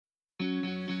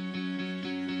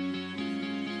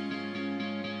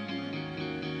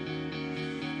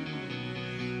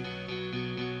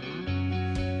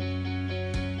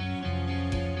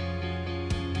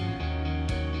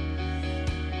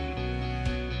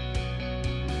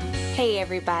Hey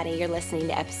everybody, you're listening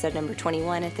to episode number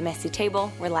 21 at The Messy Table,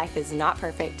 where life is not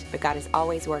perfect, but God is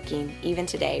always working, even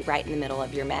today, right in the middle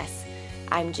of your mess.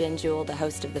 I'm Jen Jewell, the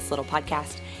host of this little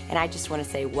podcast, and I just want to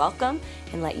say welcome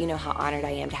and let you know how honored I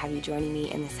am to have you joining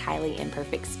me in this highly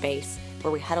imperfect space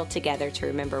where we huddle together to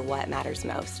remember what matters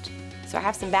most. So I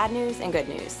have some bad news and good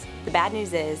news. The bad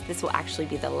news is this will actually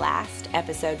be the last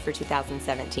episode for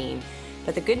 2017,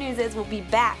 but the good news is we'll be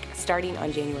back starting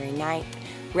on January 9th,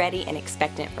 ready and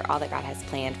expectant for all that God has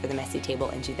planned for the Messy Table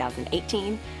in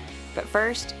 2018. But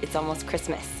first, it's almost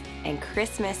Christmas, and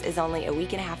Christmas is only a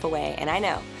week and a half away, and I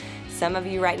know some of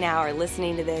you right now are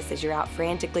listening to this as you're out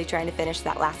frantically trying to finish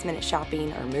that last-minute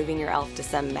shopping or moving your elf to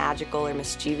some magical or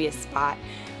mischievous spot,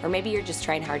 or maybe you're just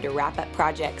trying hard to wrap up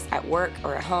projects at work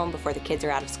or at home before the kids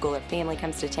are out of school or family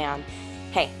comes to town.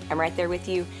 Hey, I'm right there with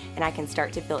you, and I can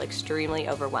start to feel extremely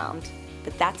overwhelmed.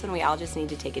 But that's when we all just need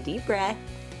to take a deep breath,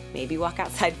 maybe walk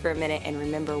outside for a minute and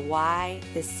remember why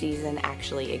this season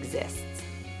actually exists.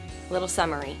 Little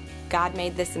summary. God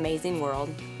made this amazing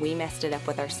world. We messed it up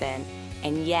with our sin.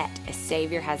 And yet a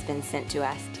Savior has been sent to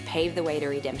us to pave the way to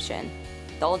redemption.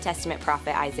 The Old Testament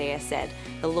prophet Isaiah said,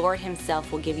 "The Lord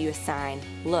himself will give you a sign.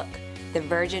 Look, the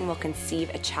virgin will conceive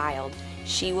a child.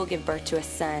 She will give birth to a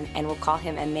son and will call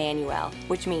him Emmanuel,"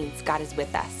 which means God is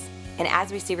with us. And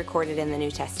as we see recorded in the New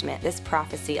Testament, this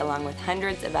prophecy, along with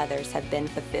hundreds of others, have been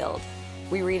fulfilled.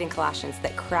 We read in Colossians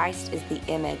that Christ is the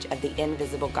image of the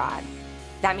invisible God.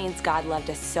 That means God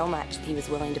loved us so much that he was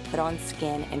willing to put on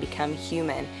skin and become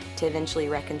human to eventually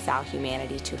reconcile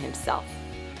humanity to himself.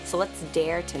 So let's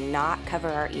dare to not cover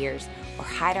our ears or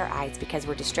hide our eyes because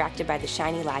we're distracted by the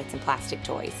shiny lights and plastic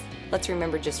toys. Let's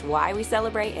remember just why we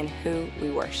celebrate and who we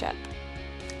worship.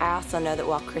 I also know that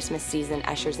while Christmas season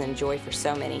ushers in joy for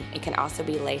so many, it can also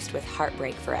be laced with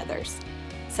heartbreak for others.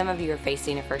 Some of you are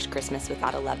facing a first Christmas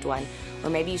without a loved one,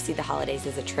 or maybe you see the holidays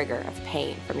as a trigger of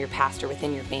pain from your past or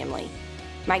within your family.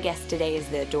 My guest today is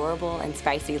the adorable and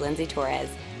spicy Lindsay Torres,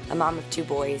 a mom of 2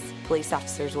 boys, police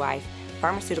officer's wife,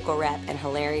 pharmaceutical rep, and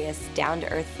hilarious,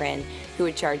 down-to-earth friend who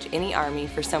would charge any army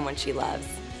for someone she loves.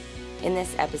 In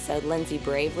this episode, Lindsay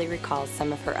bravely recalls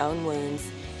some of her own wounds,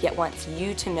 yet wants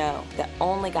you to know that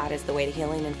only God is the way to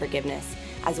healing and forgiveness,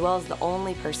 as well as the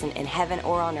only person in heaven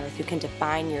or on earth who can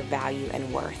define your value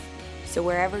and worth. So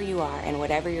wherever you are and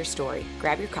whatever your story,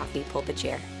 grab your coffee, pull up a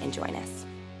chair, and join us.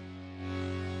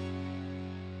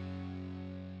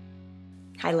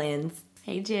 Hi, Linz.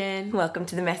 Hey, Jen. Welcome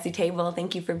to the Messy Table.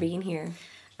 Thank you for being here.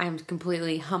 I'm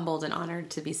completely humbled and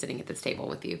honored to be sitting at this table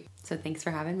with you. So thanks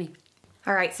for having me.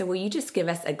 All right, so will you just give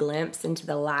us a glimpse into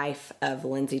the life of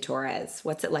Lindsay Torres?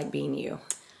 What's it like being you?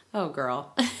 Oh,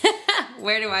 girl.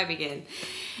 Where do I begin?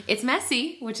 It's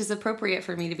messy, which is appropriate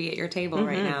for me to be at your table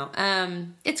right now.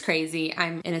 It's crazy.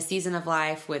 I'm in a season of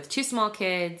life with 2 small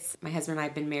kids. My husband and I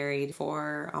have been married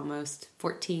for almost a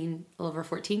little over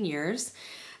 14 years.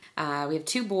 We have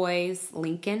 2 boys,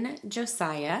 Lincoln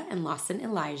Josiah and Lawson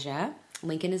Elijah.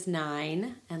 Lincoln is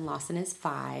 9 and Lawson is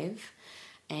 5.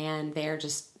 And they're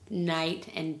just night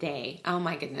and day. Oh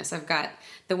my goodness. I've got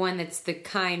the one that's the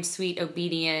kind, sweet,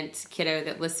 obedient kiddo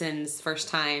that listens first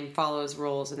time, follows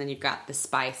rules, and then you've got the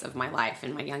spice of my life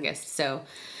and my youngest. So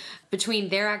between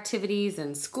their activities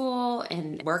and school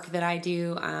and work that I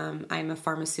do, I'm a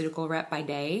pharmaceutical rep by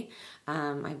day.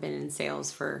 I've been in sales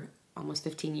for almost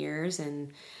 15 years,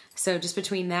 and so just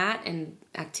between that and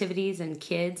activities and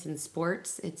kids and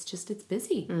sports, it's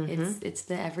busy. It's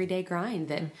the everyday grind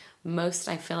that most,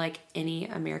 I feel like, any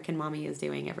American mommy is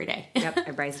doing every day. Yep,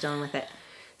 everybody's dealing with it.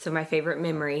 So my favorite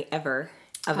memory ever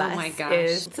of us my gosh.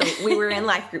 is, so we were in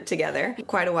life group together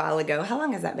quite a while ago. How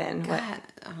long has that been?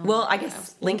 Well, I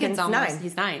guess Lincoln's almost 9.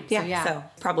 He's 9. So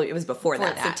probably it was before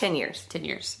that. So 10 years. 10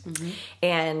 years. Mm-hmm.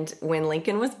 And when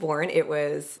Lincoln was born, it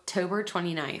was October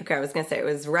 29th. Okay, I was going to say it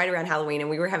was right around Halloween, and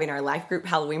we were having our life group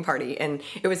Halloween party, and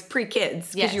it was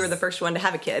pre-kids because you were the first one to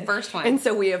have a kid. First one. And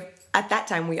so at that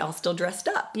time, we all still dressed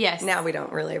up. Yes. Now we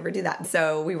don't really ever do that.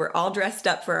 So we were all dressed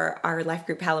up for our life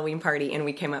group Halloween party, and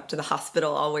we came up to the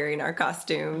hospital all wearing our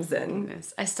costumes. And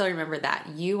I still remember that.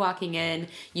 You walking in,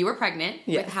 you were pregnant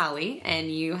with Hallie, and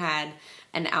you had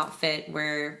an outfit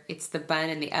where it's the bun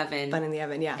in the oven. Bun in the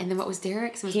oven, yeah. And then what was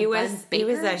Derek's? He was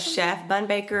a chef, bun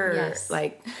baker, yes.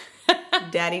 like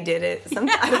Daddy did it.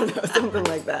 I don't know, something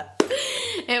like that.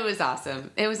 It was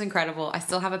awesome. It was incredible. I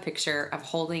still have a picture of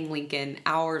holding Lincoln,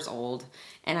 hours old,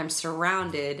 and I'm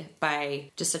surrounded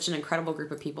by just such an incredible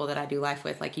group of people that I do life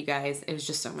with, like you guys. It was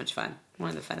just so much fun. One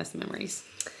of the funnest memories.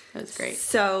 It was great.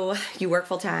 So you work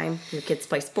full time. Your kids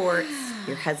play sports.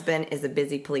 Your husband is a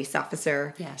busy police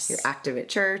officer. Yes. You're active at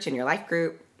church and your life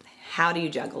group. How do you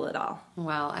juggle it all?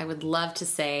 Well, I would love to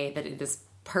say that it is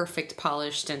perfect,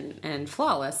 polished, and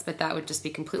flawless, but that would just be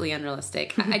completely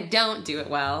unrealistic. I don't do it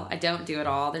well. I don't do it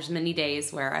all. There's many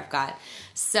days where I've got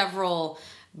several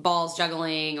balls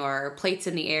juggling or plates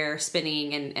in the air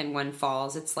spinning and one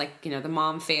falls. It's like, the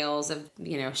mom fails of,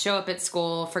 show up at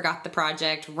school, forgot the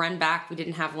project, run back, we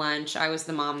didn't have lunch. I was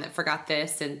the mom that forgot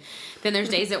this. And then there's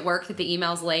days at work that the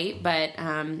email's late. But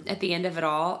at the end of it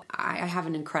all, I have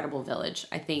an incredible village.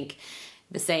 I think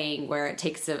the saying where it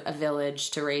takes a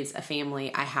village to raise a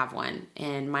family, I have one.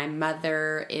 And my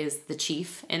mother is the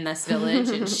chief in this village,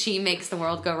 and she makes the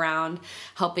world go round,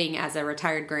 helping as a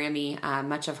retired Grammy.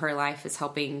 Much of her life is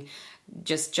helping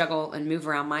just juggle and move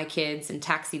around my kids and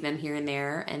taxi them here and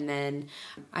there. And then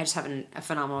I just have a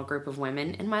phenomenal group of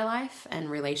women in my life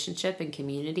and relationship and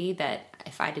community that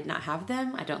if I did not have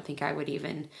them, I don't think I would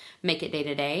even make it day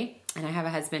to day. And I have a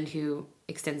husband who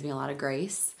extends me a lot of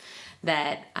grace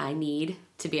that I need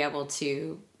to be able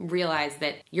to realize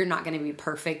that you're not going to be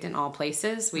perfect in all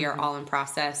places. We are all in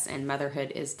process, and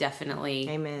motherhood is definitely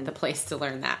the place to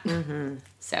learn that.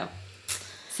 So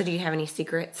do you have any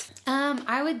secrets?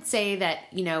 I would say that,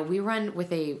 we run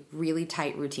with a really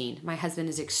tight routine. My husband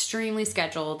is extremely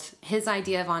scheduled. His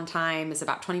idea of on time is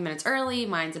about 20 minutes early.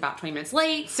 Mine's about 20 minutes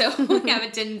late. So we have a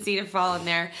tendency to fall in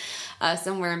there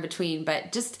somewhere in between.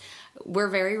 But we're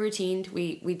very routined.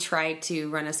 We try to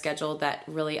run a schedule that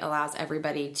really allows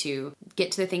everybody to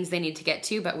get to the things they need to get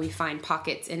to, but we find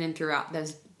pockets in and throughout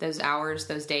those hours,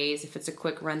 those days. If it's a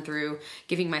quick run through,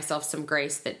 giving myself some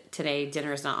grace that today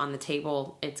dinner is not on the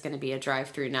table, it's going to be a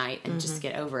drive-through night, and just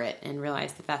get over it and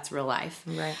realize that that's real life.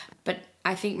 Right. But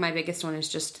I think my biggest one is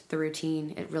just the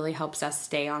routine. It really helps us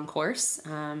stay on course.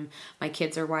 My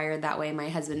kids are wired that way. My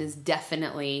husband is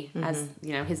definitely, as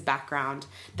his background,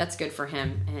 that's good for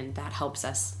him, and that helps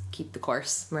us keep the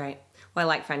course. Right. Well, I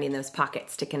like finding those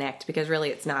pockets to connect, because really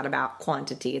it's not about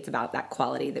quantity. It's about that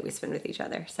quality that we spend with each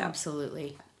other. So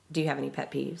absolutely. Do you have any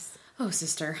pet peeves? Oh,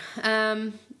 sister.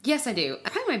 Yes, I do.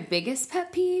 Probably my biggest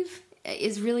pet peeve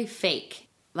is really fake.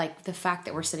 Like the fact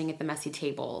that we're sitting at the messy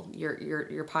table.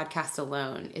 Your podcast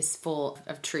alone is full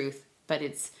of truth, but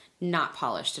it's not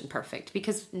polished and perfect,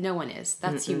 because no one is.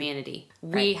 That's humanity.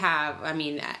 We have,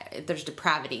 there's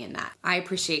depravity in that. I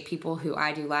appreciate people who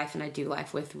I do life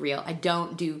with real. I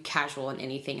don't do casual in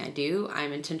anything I do.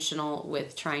 I'm intentional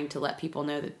with trying to let people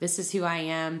know that this is who I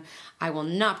am. I will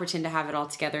not pretend to have it all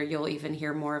together. You'll even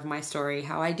hear more of my story,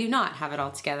 how I do not have it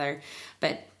all together.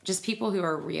 But just people who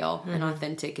are real and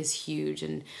authentic is huge.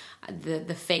 And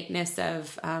the fakeness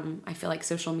of, I feel like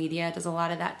social media does a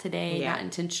lot of that today, not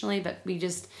intentionally, but we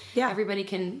just, everybody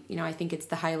can, I think it's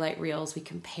the highlight reels. We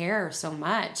compare so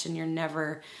much, and you're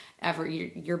never, ever,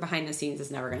 your behind the scenes is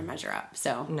never going to measure up.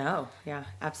 So no, yeah,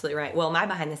 absolutely right. Well, my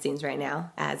behind the scenes right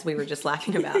now, as we were just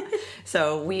laughing about,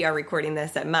 so we are recording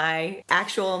this at my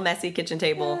actual messy kitchen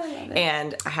table,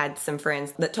 and I had some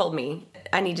friends that told me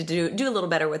I need to do a little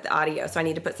better with the audio. So I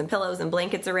need to put some pillows and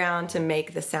blankets around to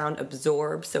make the sound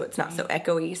absorb so it's not so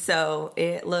echoey. So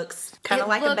it looks kind of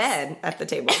like a bed at the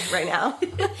table right now.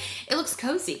 It looks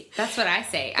cozy. That's what I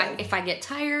say. If I get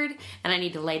tired and I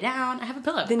need to lay down, I have a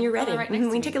pillow. Then you're ready. Right next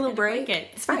we can take a little break.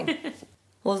 It's fine.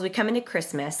 Well, as we come into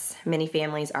Christmas, many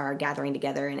families are gathering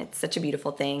together, and it's such a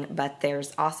beautiful thing, but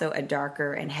there's also a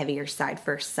darker and heavier side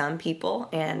for some people,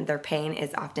 and their pain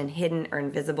is often hidden or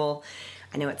invisible.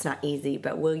 I know it's not easy,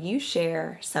 but will you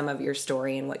share some of your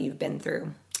story and what you've been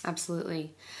through?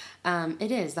 Absolutely.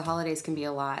 It is. The holidays can be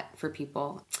a lot for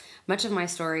people. Much of my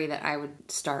story that I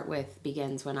would start with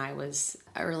begins when I was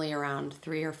early around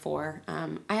 3 or 4.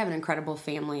 I have an incredible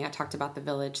family. I talked about the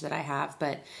village that I have,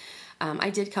 but I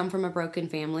did come from a broken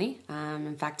family.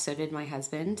 In fact, so did my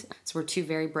husband. So we're two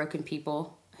very broken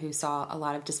people who saw a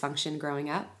lot of dysfunction growing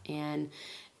up, and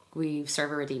we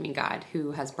serve a redeeming God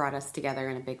who has brought us together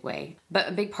in a big way. But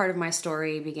a big part of my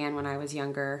story began when I was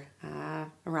younger.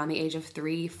 Around the age of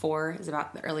 3, 4 is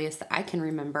about the earliest that I can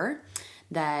remember.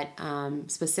 That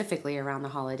specifically around the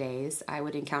holidays, I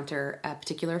would encounter a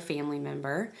particular family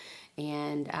member,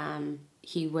 and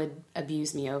he would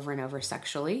abuse me over and over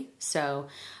sexually. So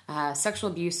sexual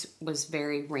abuse was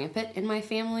very rampant in my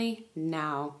family.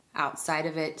 Now, outside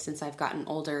of it, since I've gotten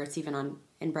older, it's even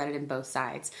inbred in both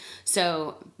sides.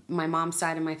 So my mom's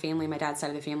side of my family, my dad's side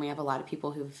of the family, I have a lot of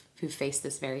people who've faced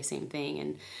this very same thing.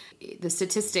 And the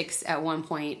statistics at one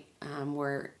point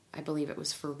were, I believe it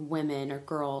was for women or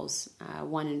girls,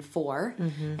 1 in 4,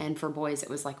 and for boys it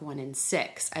was like 1 in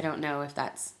 6. I don't know if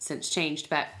that's since changed,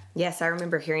 but yes, I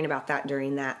remember hearing about that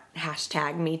during that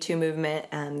hashtag Me Too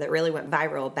movement that really went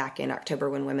viral back in October,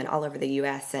 when women all over the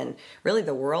U.S. and really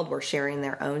the world were sharing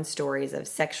their own stories of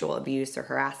sexual abuse or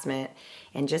harassment.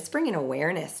 and just bringing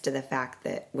awareness to the fact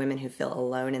that women who feel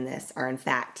alone in this are in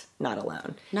fact not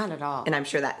alone. Not at all. And I'm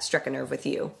sure that struck a nerve with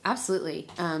you. Absolutely.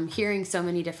 Hearing so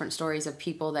many different stories of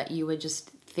people that you would just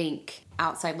think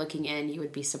outside looking in, you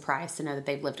would be surprised to know that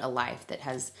they've lived a life that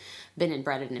has been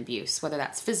embedded in abuse, whether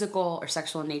that's physical or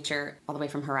sexual in nature, all the way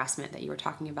from harassment that you were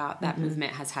talking about. That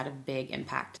movement has had a big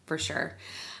impact for sure.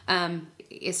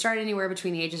 It started anywhere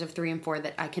between the ages of 3 and 4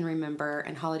 that I can remember,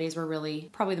 and holidays were really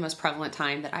probably the most prevalent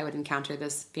time that I would encounter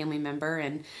this family member,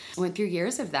 and I went through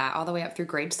years of that all the way up through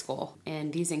grade school,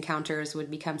 and these encounters would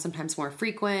become sometimes more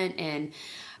frequent, and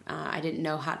I didn't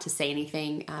know how to say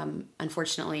anything.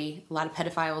 Unfortunately, a lot of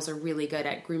pedophiles are really good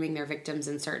at grooming their victims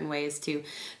in certain ways to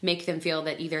make them feel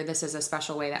that either this is a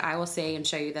special way that I will say and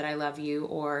show you that I love you,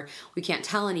 or we can't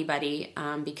tell anybody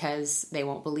because they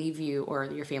won't believe you or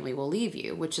your family will leave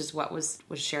you, which is what was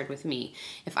shared with me.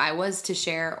 If I was to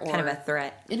share... or kind of a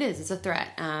threat. It is. It's a threat,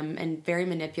 and very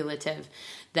manipulative,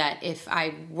 that if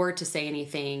I were to say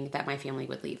anything, that my family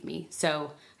would leave me.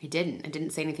 So I didn't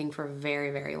say anything for a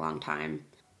very, very long time.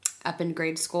 Up in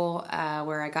grade school,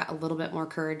 where I got a little bit more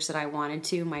courage that I wanted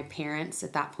to, my parents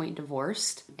at that point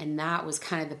divorced. And that was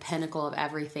kind of the pinnacle of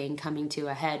everything coming to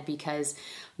a head, because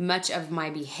much of my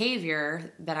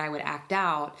behavior that I would act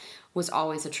out was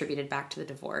always attributed back to the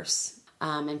divorce.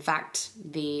 In fact,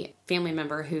 the family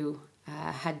member who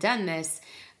had done this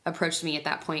approached me at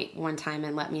that point one time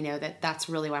and let me know that that's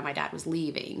really why my dad was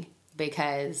leaving,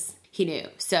 because he knew.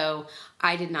 So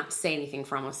I did not say anything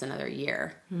for almost another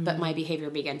year, but my behavior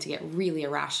began to get really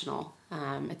irrational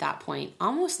at that point,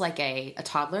 almost like a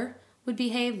toddler would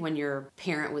behave when your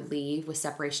parent would leave with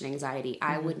separation anxiety.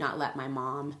 I would not let my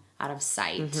mom out of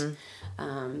sight.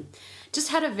 Just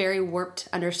had a very warped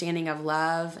understanding of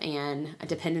love and a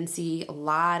dependency, a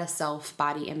lot of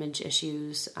self-body image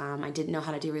issues. I didn't know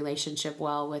how to do relationship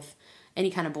well with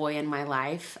any kind of boy in my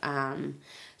life.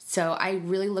 So I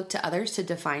really looked to others to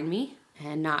define me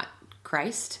and not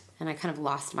Christ. And I kind of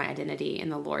lost my identity in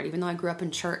the Lord, even though I grew up in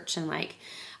church and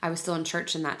I was still in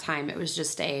church in that time. It was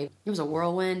just it was a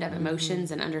whirlwind of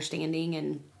emotions and understanding.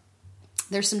 And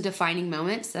there's some defining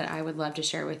moments that I would love to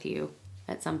share with you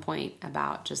at some point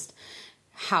about just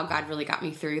how God really got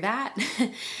me through that.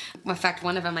 In fact,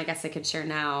 one of them I guess I could share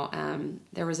now.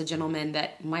 There was a gentleman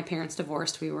that my parents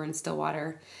divorced. We were in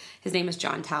Stillwater. His name is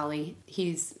John Talley.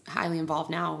 He's highly involved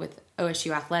now with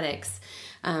OSU athletics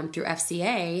through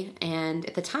FCA. And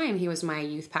at the time, he was my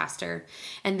youth pastor.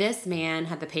 And this man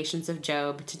had the patience of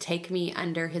Job to take me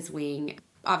under his wing.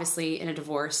 Obviously, in a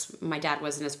divorce, my dad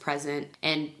wasn't as present.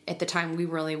 And at the time, we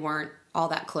really weren't all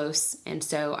that close. And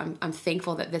so I'm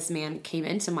thankful that this man came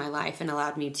into my life and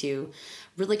allowed me to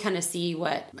really kind of see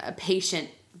what a patient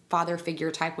father figure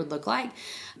type would look like.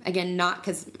 Again, not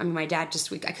because my dad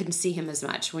I couldn't see him as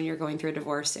much when you're going through a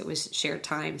divorce. It was shared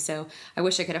time. So I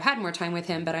wish I could have had more time with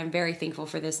him, but I'm very thankful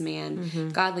for this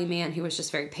man, godly man who was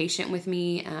just very patient with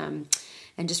me,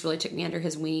 and just really took me under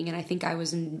his wing. And I think I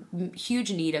was in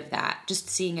huge need of that. Just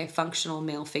seeing a functional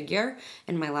male figure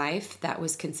in my life that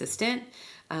was consistent,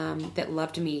 that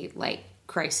loved me like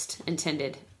Christ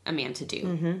intended a man to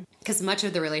do. Because much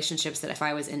of the relationships that if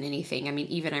I was in anything,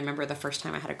 even I remember the first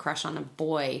time I had a crush on a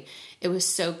boy, it was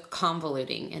so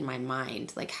convoluting in my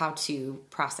mind, like how to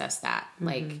process that.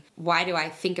 Like, why do I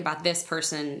think about this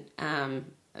person,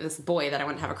 this boy that I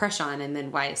want to have a crush on, and then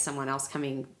why is someone else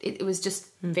coming? It was just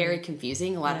very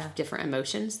confusing. A lot of different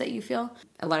emotions that you feel,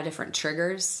 a lot of different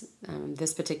triggers.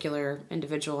 This particular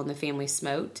individual in the family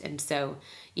smoked, and so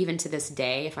even to this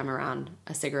day, if I'm around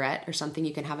a cigarette or something,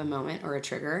 you can have a moment or a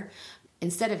trigger.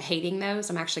 Instead of hating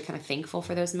those, I'm actually kind of thankful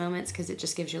for those moments, because it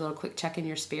just gives you a little quick check in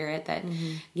your spirit that,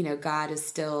 God is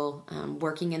still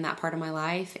working in that part of my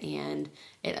life, and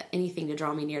anything to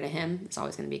draw me near to him is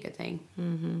always going to be a good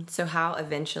thing. So how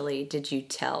eventually did you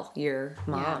tell your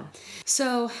mom? Yeah.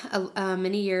 So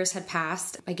many years had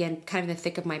passed. Again, kind of in the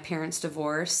thick of my parents'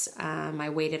 divorce. I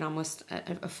waited almost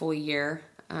a full year.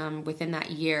 Within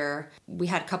that year, we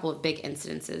had a couple of big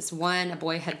incidences. One, a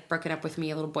boy had broken up with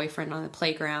me, a little boyfriend on the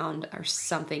playground or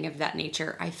something of that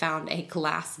nature. I found a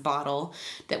glass bottle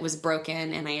that was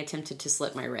broken, and I attempted to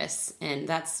slit my wrists. And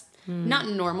that's not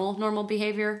normal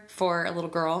behavior for a little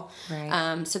girl.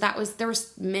 Right. So there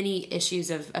was many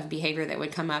issues of behavior that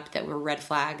would come up that were red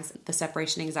flags. The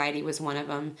separation anxiety was one of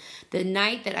them. The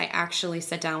night that I actually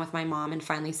sat down with my mom and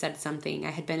finally said something,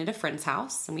 I had been at a friend's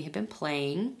house and we had been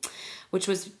playing, which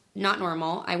was not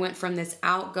normal. I went from this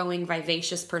outgoing,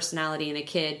 vivacious personality in a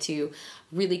kid to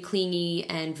really clingy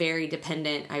and very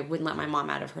dependent. I wouldn't let my mom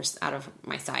out of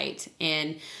my sight.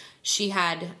 And she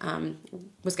had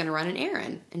was going to run an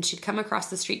errand, and she'd come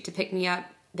across the street to pick me up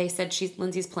they said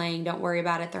Lindsay's playing. Don't worry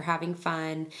about it. They're having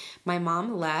fun. My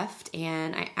mom left,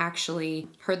 and I actually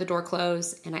heard the door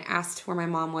close, and I asked where my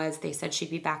mom was. They said she'd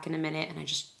be back in a minute, and I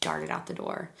just darted out the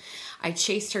door. I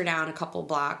chased her down a couple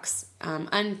blocks,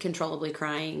 uncontrollably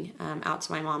crying, out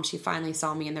to my mom. She finally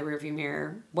saw me in the rearview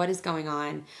mirror. What is going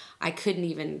on? I couldn't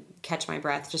even catch my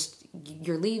breath. Just,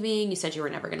 you're leaving. You said you were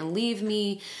never going to leave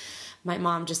me. My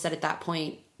mom just said at that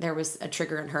point, there was a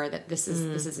trigger in her that this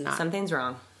is not. Something's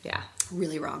wrong. Yeah.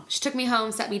 Really wrong. She took me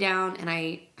home, sat me down, and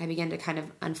I began to kind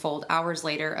of unfold hours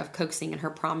later of coaxing and her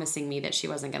promising me that she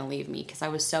wasn't going to leave me, because I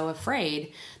was so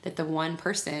afraid that the one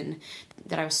person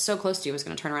that I was so close to was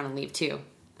going to turn around and leave too.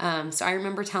 So I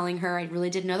remember telling her, I really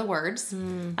didn't know the words,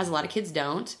 as a lot of kids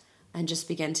don't, and just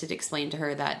began to explain to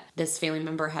her that this family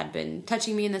member had been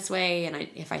touching me in this way, and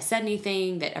if I said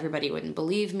anything, that everybody wouldn't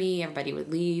believe me, everybody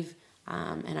would leave,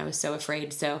 and I was so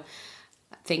afraid. So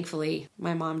thankfully,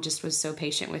 my mom just was so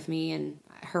patient with me, and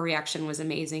her reaction was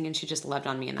amazing, and she just loved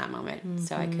on me in that moment. Mm-hmm.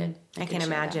 So I can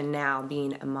imagine now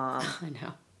being a mom. I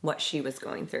know what she was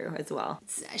going through as well.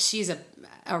 She's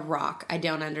a rock. I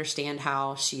don't understand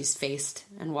how she's faced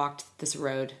and walked this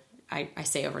road. I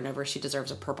say over and over, she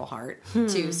deserves a Purple Heart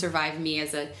to survive me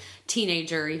as a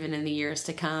teenager, even in the years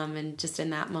to come, and just in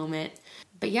that moment.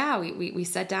 But yeah, we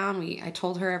sat down. I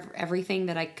told her everything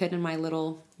that I could in my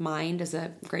little mind as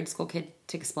a grade school kid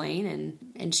to explain,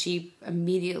 and she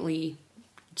immediately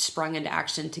sprung into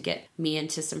action to get me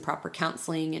into some proper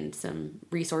counseling and some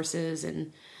resources.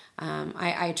 And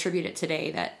I attribute it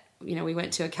today that, we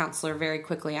went to a counselor very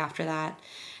quickly after that.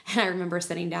 And I remember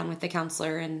sitting down with the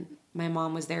counselor, and my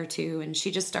mom was there too, and she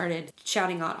just started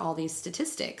shouting out all these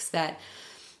statistics that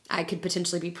I could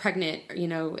potentially be pregnant,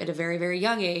 at a very, very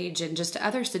young age, and just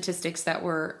other statistics that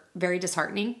were very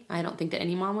disheartening. I don't think that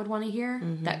any mom would want to hear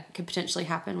that could potentially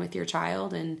happen with your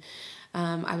child. And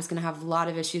I was going to have a lot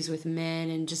of issues with men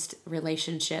and just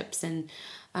relationships, and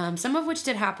some of which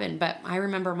did happen. But I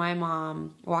remember my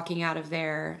mom walking out of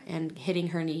there and hitting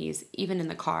her knees, even in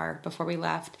the car before we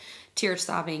left, tears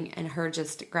sobbing, and her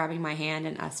just grabbing my hand,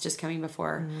 and us just coming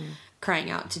before, crying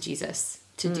out to Jesus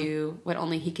to do what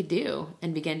only he could do,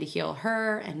 and begin to heal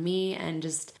her and me. And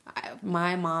just,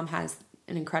 my mom has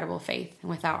an incredible faith, and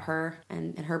without her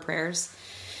and her prayers,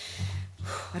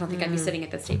 I don't think I'd be sitting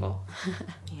at this table.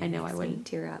 Yeah, I know I wouldn't.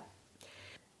 Tear up.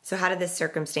 So how did this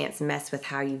circumstance mess with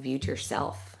how you viewed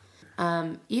yourself?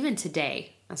 Even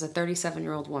today, as a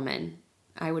 37-year-old woman,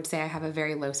 I would say I have a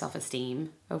very low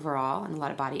self-esteem overall, and a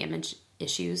lot of body image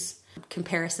issues.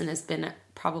 Comparison has been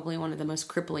probably one of the most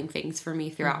crippling things for me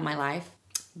throughout my life.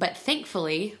 But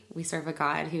thankfully, we serve a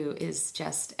God who is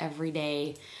just every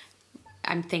day.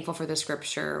 I'm thankful for the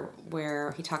scripture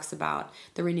where he talks about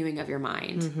the renewing of your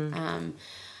mind,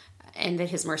 and that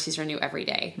his mercies renew every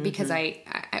day. Because I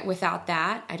without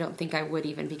that, I don't think I would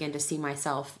even begin to see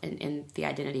myself in the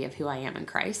identity of who I am in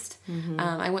Christ.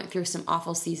 I went through some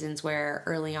awful seasons where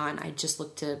early on I just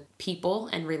looked to people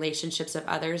and relationships of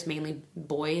others, mainly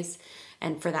boys,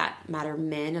 and for that matter,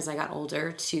 men, as I got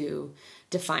older, to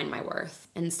define my worth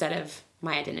instead of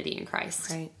my identity in Christ.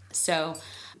 Right. So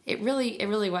it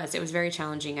really was. It was very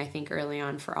challenging, I think, early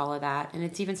on for all of that. And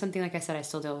it's even something, like I said, I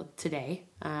still deal with today.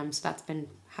 So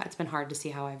it's been hard to see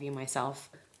how I view myself.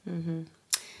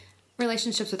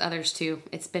 Relationships with others too.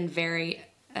 It's been very,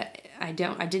 I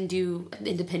didn't do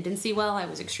independency well. I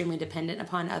was extremely dependent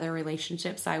upon other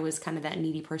relationships. I was kind of that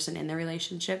needy person in the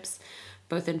relationships,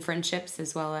 both in friendships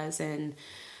as well as in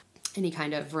any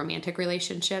kind of romantic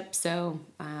relationship. So,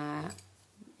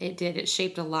 it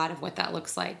shaped a lot of what that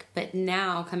looks like. But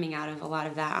now, coming out of a lot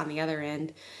of that on the other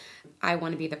end, I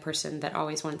want to be the person that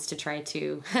always wants to try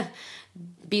to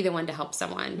be the one to help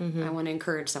someone. I want to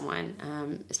encourage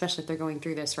someone, especially if they're going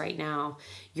through this right now.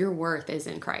 Your worth is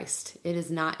in Christ. It is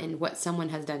not in what someone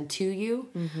has done to you,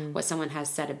 what someone has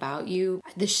said about you.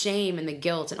 The shame and the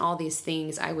guilt and all these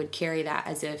things, I would carry that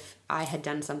as if I had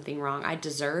done something wrong. I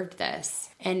deserved this.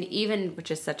 And even... Which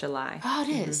is such a lie. Oh, it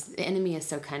is. The enemy is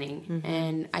so cunning.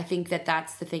 And I think that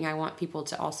that's the thing I want people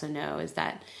to also know, is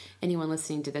that anyone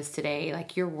listening to this today,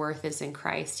 like, your worth is in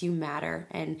Christ. You matter.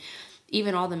 And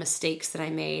even all the mistakes that I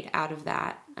made out of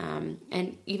that,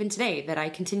 and even today that I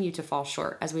continue to fall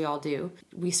short, as we all do,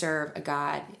 we serve a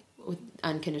God with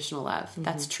unconditional love.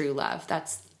 That's true love.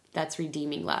 That's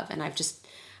redeeming love. And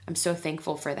I'm so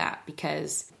thankful for that,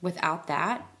 because without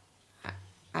that,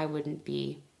 I wouldn't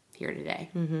be here today.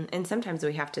 And sometimes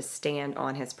we have to stand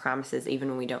on his promises even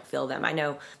when we don't feel them. I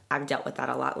know I've dealt with that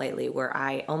a lot lately, where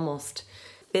I almost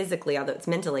physically, although it's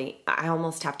mentally, I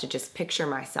almost have to just picture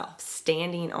myself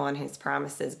standing on his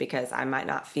promises, because I might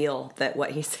not feel that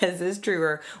what he says is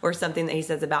true, or something that he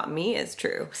says about me is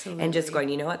true. Absolutely. And just going,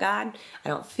 you know what, God, I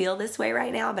don't feel this way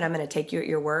right now, but I'm going to take you at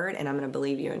your word, and I'm going to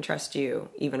believe you and trust you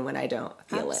even when I don't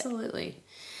feel it. Absolutely.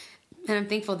 And I'm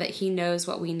thankful that he knows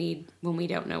what we need when we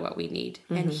don't know what we need.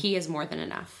 And he is more than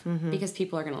enough, because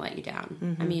people are going to let you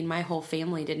down. I mean, my whole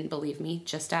family didn't believe me,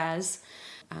 just as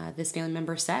this family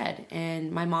member said.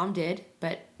 And my mom did,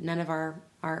 but none of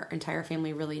our entire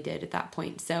family really did at that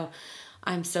point. So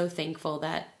I'm so thankful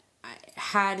that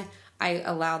had I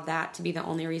allowed that to be the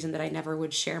only reason that I never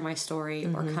would share my story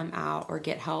or come out or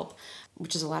get help,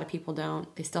 which is a lot of people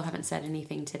don't. They still haven't said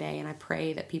anything today, and I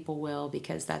pray that people will,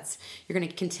 because you're going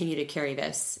to continue to carry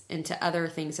this into other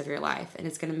things of your life, and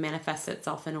it's going to manifest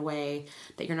itself in a way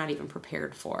that you're not even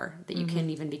prepared for, that you can't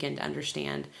even begin to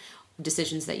understand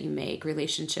decisions that you make,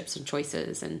 relationships and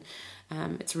choices, and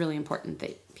it's really important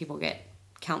that people get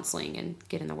counseling and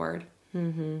get in the Word.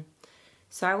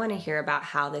 So I want to hear about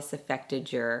how this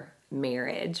affected your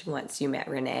marriage once you met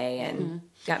Renee and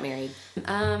got married.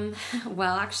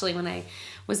 Well, actually, when I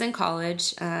was in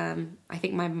college, I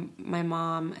think my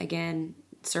mom, again,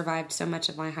 survived so much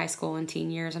of my high school and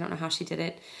teen years. I don't know how she did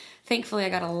it. Thankfully, I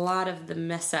got a lot of the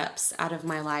mess-ups out of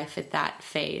my life at that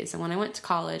phase. And when I went to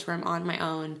college, where I'm on my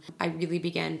own, I really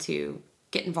began to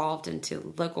get involved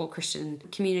into local Christian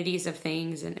communities of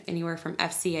things, and anywhere from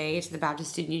FCA to the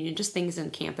Baptist Student Union, just things on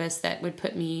campus that would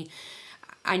put me...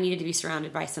 I needed to be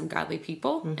surrounded by some godly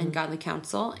people and godly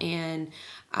counsel. And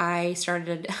I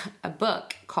started a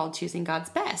book called Choosing God's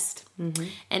Best. And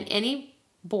any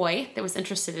boy that was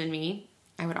interested in me,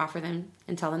 I would offer them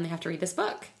and tell them they have to read this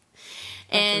book.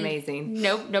 That's amazing.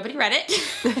 Nobody read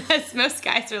it. Most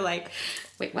guys are like,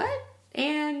 wait, what?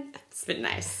 And it's been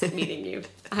nice meeting you.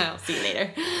 I'll see you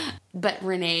later. But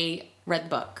Renee read the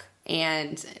book.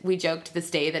 And we joke to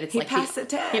this day that it's he passed the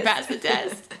test. He passed the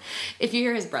test. If you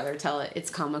hear his brother tell it,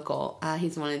 it's comical.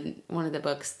 He's one of the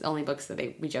books, the only books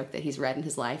that we joke that he's read in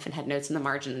his life, and had notes in the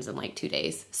margins in like 2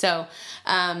 days. So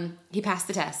he passed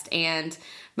the test, and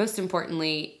most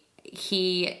importantly,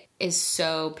 he is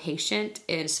so patient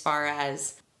as far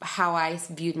as how I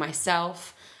viewed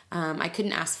myself. I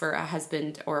couldn't ask for a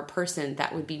husband or a person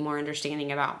that would be more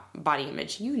understanding about body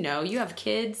image. You have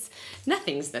kids.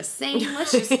 Nothing's the same.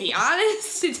 Let's just be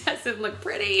honest. It doesn't look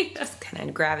pretty. Kind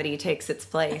of gravity takes its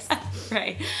place.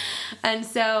 Right. And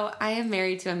so I am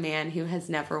married to a man who has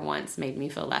never once made me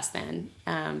feel less than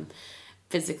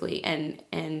physically,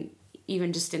 and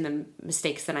even just in the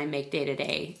mistakes that I make day to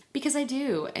day, because I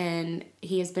do. And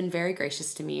he has been very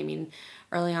gracious to me. I mean,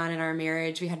 early on in our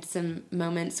marriage, we had some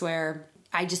moments where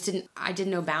I didn't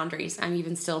know boundaries. I'm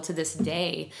even still to this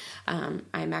day. I'm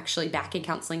actually back in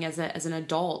counseling as an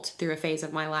adult through a phase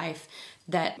of my life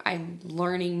that I'm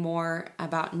learning more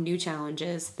about new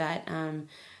challenges, that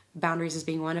boundaries is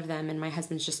being one of them. And my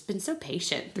husband's just been so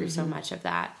patient through so much of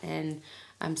that. And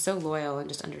I'm so loyal and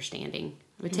just understanding.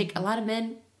 It would take a lot of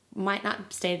men might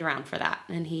not stay around for that.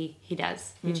 And he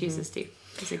does. He chooses to.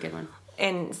 He's a good one.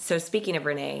 And so speaking of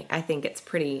Renee, I think it's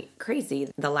pretty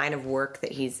crazy, the line of work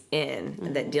that he's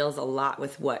in that deals a lot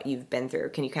with what you've been through.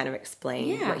 Can you kind of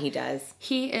explain what he does?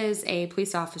 He is a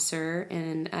police officer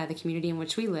in the community in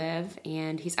which we live,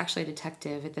 and he's actually a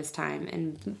detective at this time.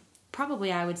 And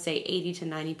probably I would say 80 to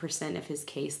 90% of his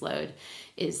caseload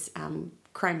is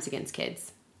crimes against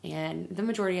kids. And the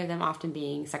majority of them often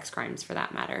being sex crimes, for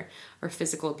that matter, or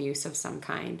physical abuse of some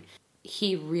kind.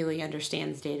 He really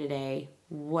understands day to day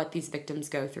what these victims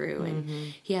go through,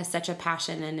 and he has such a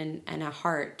passion and a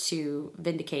heart to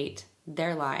vindicate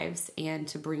their lives and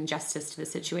to bring justice to the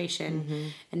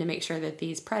situation and to make sure that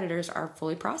these predators are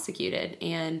fully prosecuted.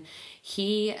 And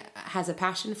he has a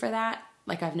passion for that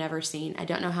like I've never seen. I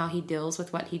don't know how he deals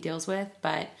with what he deals with,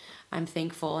 but I'm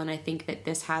thankful, and I think that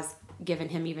this has given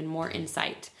him even more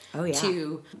insight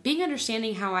to being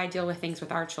understanding how I deal with things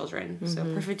with our children. So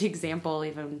perfect example,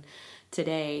 even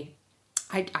today,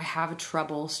 I have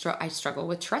I struggle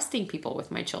with trusting people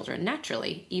with my children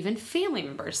naturally, even family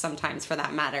members sometimes for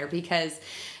that matter, because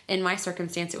in my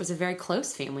circumstance, it was a very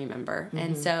close family member.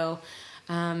 And so,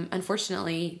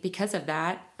 unfortunately, because of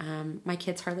that, my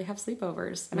kids hardly have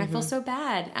sleepovers, and I feel so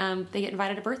bad. They get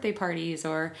invited to birthday parties,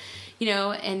 or,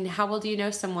 and how well do you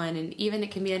know someone? And even it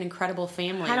can be an incredible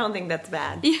family. I don't think that's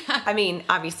bad. Yeah. I mean,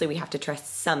 obviously we have to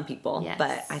trust some people,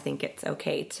 but I think it's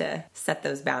okay to set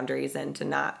those boundaries and to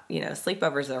not,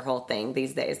 sleepovers are a whole thing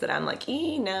these days that I'm like,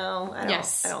 no, I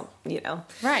don't.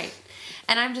 Right.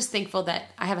 And I'm just thankful that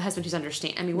I have a husband who's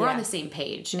understanding. I mean, we're on the same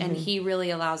page, and he really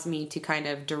allows me to kind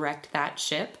of direct that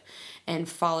ship and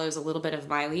follows a little bit of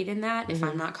my lead in that. If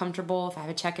I'm not comfortable, if I have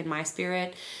a check in my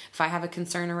spirit, if I have a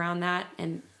concern around that.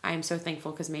 And I am so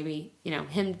thankful because maybe,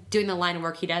 him doing the line of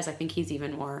work he does, I think he's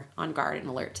even more on guard and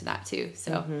alert to that too.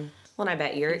 So Well, and I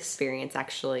bet your experience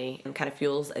actually kind of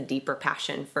fuels a deeper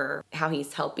passion for how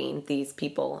he's helping these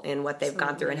people and what they've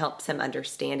gone through, and helps him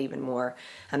understand even more,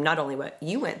 not only what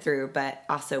you went through, but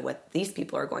also what these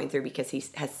people are going through, because he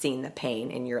has seen the pain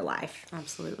in your life.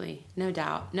 Absolutely. No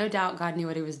doubt. No doubt God knew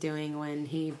what he was doing when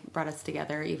he brought us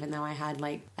together, even though I had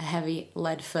like a heavy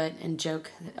lead foot and joke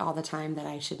all the time that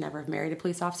I should never have married a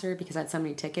police officer because I had so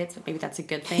many tickets. But maybe that's a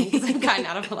good thing because I've gotten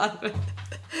out of a lot of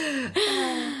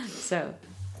it. So...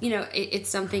 it's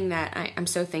something that I'm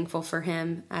so thankful for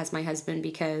him as my husband,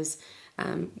 because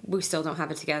we still don't have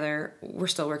it together. We're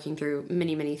still working through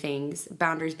many, many things,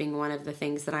 boundaries being one of the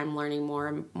things that I'm learning more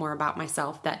and more about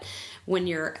myself, that when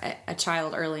you're a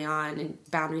child early on and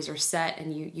boundaries are set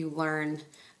and you learn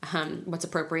what's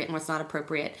appropriate and what's not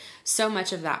appropriate, so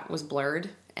much of that was blurred.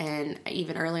 And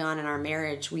even early on in our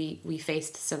marriage, we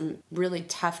faced some really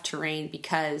tough terrain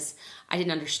because I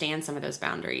didn't understand some of those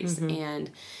boundaries,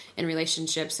 and in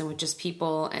relationships and with just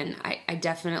people. And I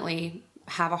definitely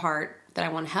have a heart that I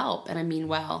want to help, and I mean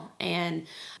well. And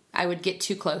I would get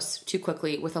too close too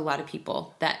quickly with a lot of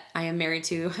people. That I am married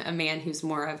to a man who's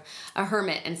more of a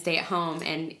hermit and stay at home,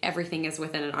 and everything is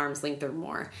within an arm's length or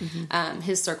more.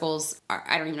 His circles are,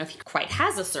 I don't even know if he quite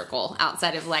has a circle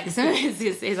outside of like some of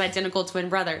his identical twin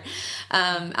brother,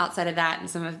 outside of that and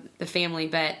some of the family.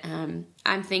 But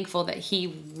I'm thankful that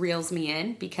he reels me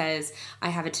in, because I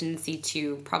have a tendency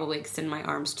to probably extend my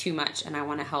arms too much, and I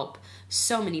want to help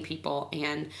so many people,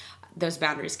 and those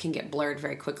boundaries can get blurred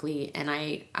very quickly. And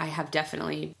I have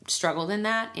definitely struggled in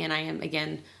that. And I am,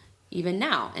 again, even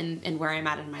now and where I'm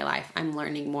at in my life, I'm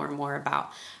learning more and more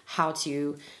about how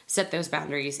to set those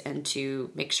boundaries and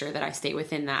to make sure that I stay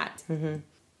within that.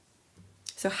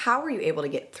 So how were you able to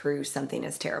get through something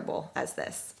as terrible as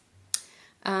this?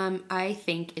 I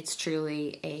think it's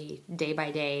truly a day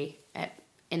by day.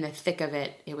 In the thick of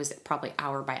it, it was probably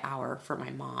hour by hour for my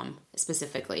mom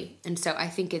specifically. And so I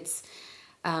think it's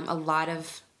a lot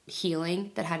of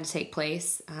healing that had to take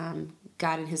place.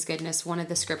 God in his goodness, one of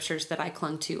the scriptures that I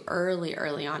clung to early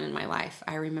on in my life,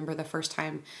 I remember the first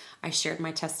time I shared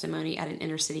my testimony at an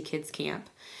inner city kids camp.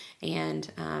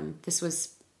 And this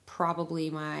was probably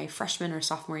my freshman or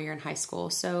sophomore year in high school.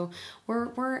 So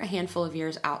we're a handful of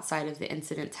years outside of the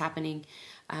incidents happening.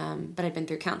 But I'd been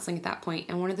through counseling at that point.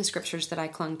 And one of the scriptures that I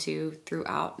clung to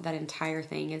throughout that entire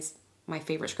thing is my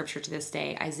favorite scripture to this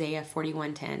day, Isaiah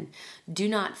 41:10. Do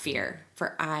not fear,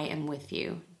 for I am with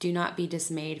you. Do not be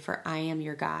dismayed, for I am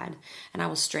your God. And I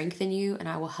will strengthen you, and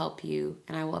I will help you,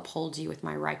 and I will uphold you with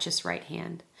my righteous right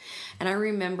hand. And I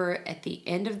remember at the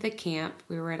end of the camp,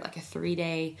 we were at like a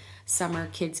 3-day summer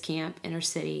kids camp, inner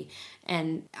city,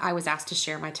 and I was asked to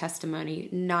share my testimony,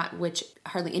 not which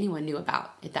hardly anyone knew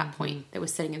about at that point that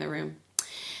was sitting in the room.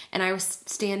 And I was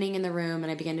standing in the room,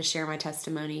 and I began to share my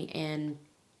testimony. And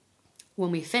when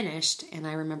we finished, and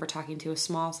I remember talking to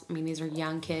these are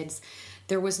young kids,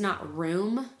 there was not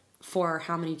room for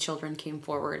how many children came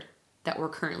forward that were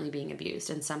currently being abused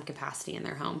in some capacity in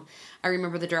their home. I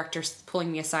remember the director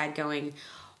pulling me aside going,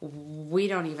 we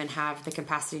don't even have the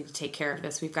capacity to take care of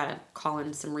this. We've got to call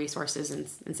in some resources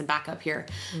and some backup here.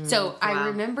 So wow. I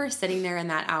remember sitting there in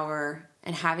that hour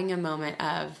and having a moment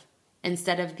of,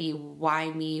 instead of the why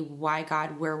me, why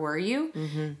God, where were you?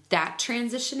 That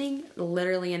transitioning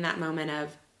literally in that moment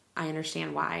of, I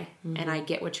understand why, and I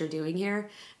get what you're doing here,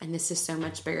 and this is so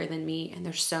much bigger than me, and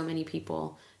there's so many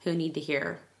people who need to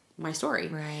hear my story.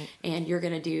 Right. And you're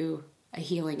going to do a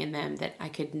healing in them that I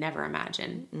could never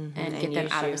imagine and get them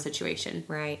out of a situation.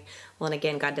 Right. Well, and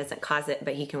again, God doesn't cause it,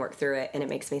 but he can work through it. And it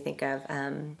makes me think of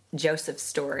Joseph's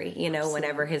story, Absolutely.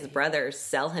 Whenever his brothers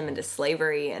sell him into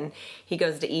slavery and he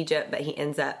goes to Egypt, but he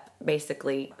ends up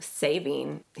basically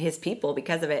saving his people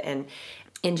because of it. And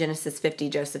in Genesis 50,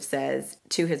 Joseph says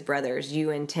to his brothers, you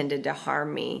intended to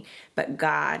harm me, but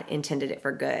God intended it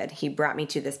for good. He brought me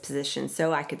to this position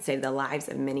so I could save the lives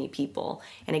of many people.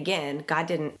 And again, God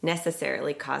didn't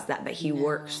necessarily cause that, but he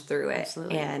works through it.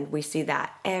 Absolutely. And we see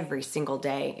that every single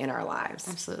day in our lives.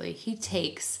 Absolutely. He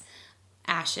takes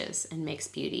ashes and makes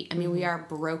beauty. I mean, we are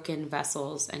broken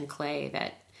vessels and clay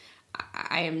that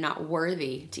I am not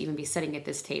worthy to even be sitting at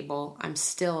this table. I'm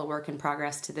still a work in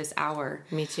progress to this hour.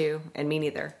 Me too, and me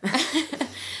neither.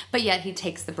 But yet he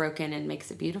takes the broken and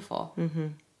makes it beautiful.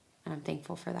 And I'm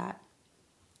thankful for that.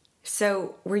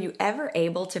 So were you ever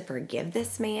able to forgive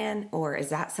this man, or is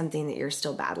that something that you're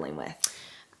still battling with?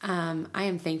 I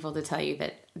am thankful to tell you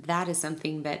that that is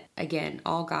something that, again,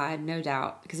 all God, no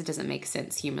doubt, because it doesn't make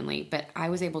sense humanly, but I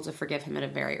was able to forgive him at a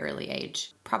very early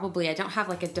age. Probably, I don't have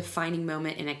like a defining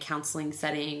moment in a counseling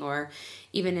setting or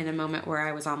even in a moment where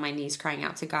I was on my knees crying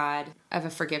out to God of a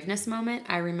forgiveness moment.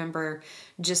 I remember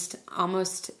just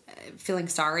almost feeling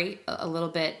sorry a little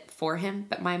bit for him.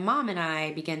 But my mom and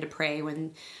I began to pray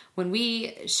when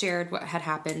we shared what had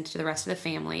happened to the rest of the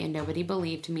family and nobody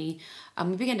believed me.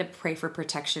 We began to pray for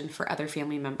protection for other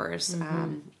family members.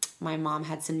 My mom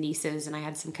had some nieces and I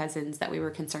had some cousins that we were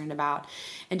concerned about,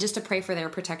 and just to pray for their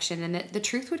protection and that the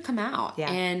truth would come out,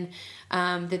 and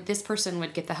that this person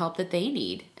would get the help that they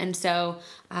need. And so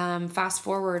fast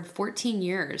forward 14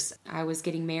 years, I was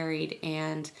getting married,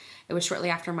 and it was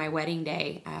shortly after my wedding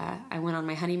day. I went on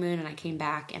my honeymoon and I came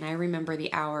back, and I remember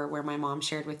the hour where my mom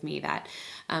shared with me that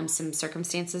some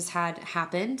circumstances had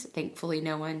happened. Thankfully,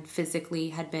 nothing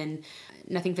physically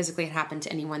had happened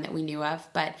to anyone that we knew of.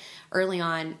 But early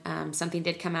on, something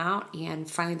did come out, and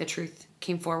finally the truth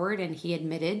came forward, and he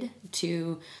admitted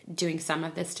to doing some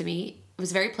of this to me. It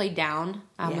was very played down,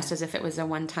 almost as if it was a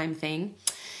one-time thing.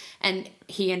 And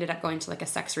he ended up going to like a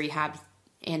sex rehab.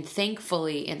 And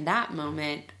thankfully, in that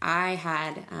moment, I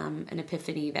had an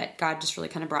epiphany that God just really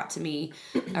kind of brought to me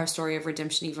our story of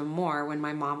redemption even more when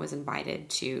my mom was invited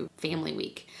to Family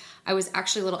Week. I was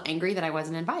actually a little angry that I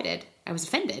wasn't invited. I was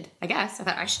offended, I guess. I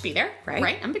thought I should be there,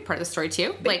 right? I'm a big part of the story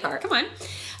too. Big part. Come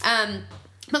on.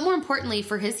 But more importantly,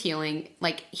 for his healing,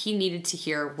 like, he needed to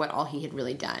hear what all he had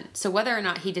really done. So whether or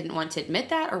not he didn't want to admit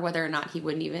that, or whether or not he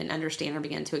wouldn't even understand or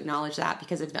begin to acknowledge that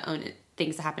because of the own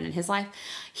things that happened in his life,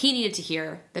 he needed to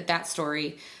hear that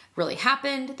story really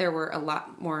happened. There were a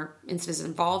lot more instances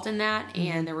involved in that,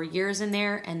 and there were years in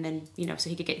there, and then, so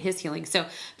he could get his healing. So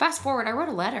fast forward, I wrote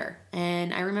a letter,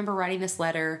 and I remember writing this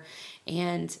letter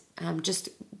and just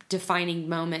defining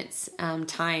moments,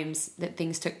 times that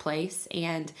things took place.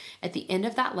 And at the end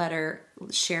of that letter,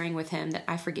 sharing with him that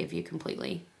I forgive you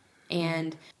completely.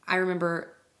 And I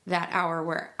remember that hour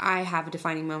where I have a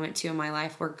defining moment too in my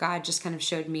life where God just kind of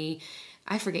showed me,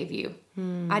 I forgave you.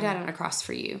 I died on a cross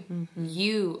for you.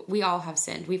 We all have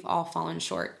sinned. We've all fallen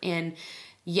short. And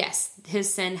yes,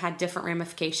 his sin had different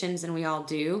ramifications, and we all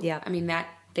do. Yeah. I mean, that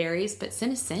varies, but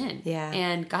sin is sin. Yeah.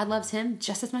 And God loves him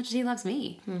just as much as he loves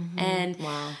me. And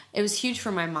it was huge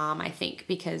for my mom, I think,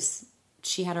 because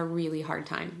she had a really hard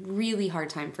time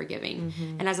forgiving.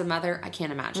 And as a mother, I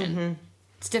can't imagine.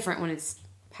 It's different when it's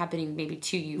happening maybe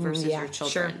to you versus your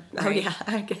children. Sure. Right? Oh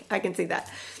yeah, I can see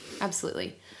that.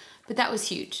 Absolutely. But that was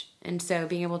huge. And so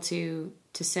being able to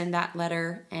send that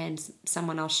letter and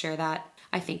someone else share that,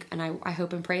 I think, and I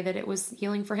hope and pray that it was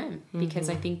healing for him, because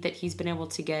I think that he's been able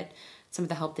to get some of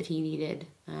the help that he needed.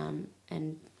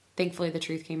 And thankfully the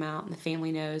truth came out, and the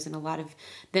family knows, and a lot of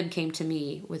them came to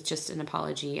me with just an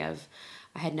apology of,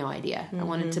 I had no idea. I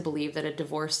wanted to believe that a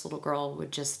divorced little girl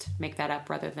would just make that up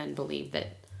rather than believe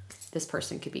that this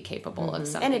person could be capable of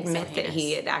something. And admit so that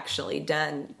he had actually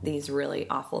done these really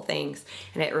awful things.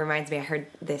 And it reminds me, I heard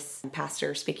this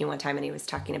pastor speaking one time, and he was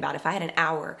talking about, if I had an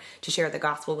hour to share the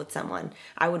gospel with someone,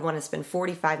 I would want to spend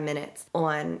 45 minutes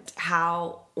on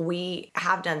how we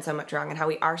have done so much wrong and how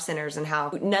we are sinners and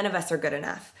how none of us are good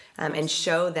enough, and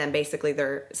show them basically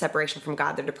their separation from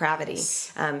God, their depravity,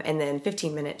 and then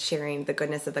 15 minutes sharing the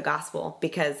goodness of the gospel,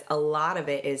 because a lot of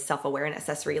it is self-awareness,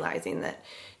 us realizing that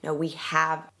we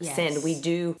have sinned. We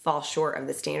do fall short of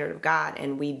the standard of God,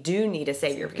 and we do need a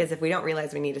Savior, because if we don't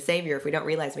realize we need a Savior, if we don't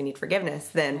realize we need forgiveness,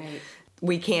 then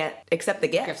we can't accept the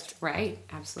gift. Right,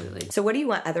 absolutely. So what do you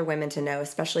want other women to know,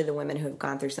 especially the women who have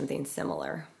gone through something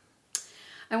similar?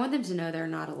 I want them to know they're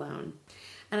not alone.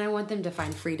 And I want them to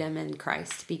find freedom in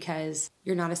Christ, because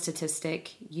you're not a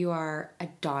statistic. You are a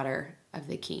daughter of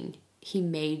the King. He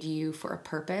made you for a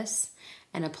purpose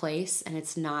and a place, and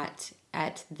it's not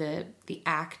at the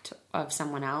act of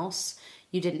someone else.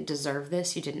 You didn't deserve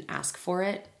this. You didn't ask for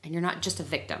it. And you're not just a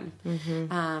victim.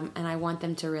 And I want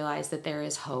them to realize that there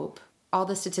is hope. All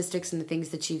the statistics and the things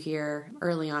that you hear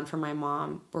early on from my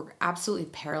mom were absolutely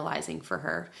paralyzing for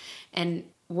her. And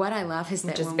what I love is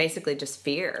that just basically just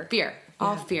fear.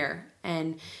 All fear.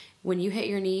 And when you hit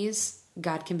your knees,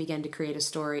 God can begin to create a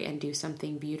story and do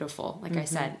something beautiful. Like I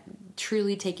said,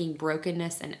 truly taking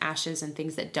brokenness and ashes and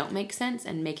things that don't make sense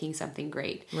and making something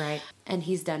great. Right. And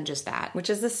he's done just that. Which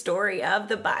is the story of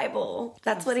the Bible.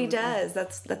 That's what he does.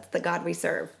 That's the God we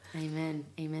serve. Amen.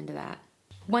 Amen to that.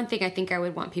 One thing I think I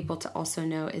would want people to also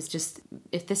know is just,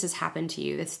 if this has happened to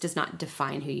you, this does not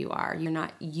define who you are. You're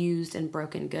not used and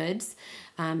broken goods.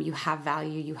 You have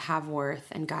value, you have worth,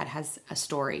 and God has a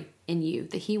story in you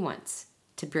that he wants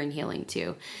to bring healing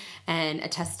to, and a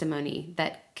testimony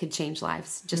that could change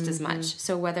lives just as much.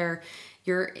 So whether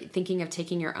you're thinking of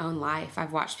taking your own life,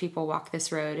 I've watched people walk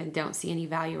this road and don't see any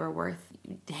value or worth.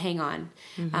 Hang on.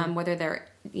 Whether they're,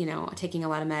 taking a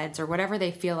lot of meds or whatever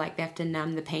they feel like they have to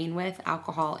numb the pain with,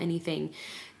 alcohol, anything,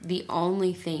 the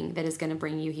only thing that is going to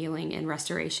bring you healing and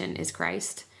restoration is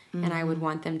Christ. And I would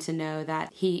want them to know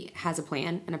that he has a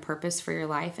plan and a purpose for your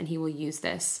life, and he will use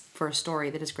this for a story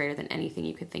that is greater than anything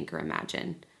you could think or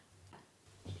imagine.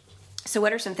 So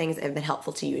what are some things that have been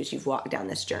helpful to you as you've walked down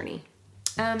this journey?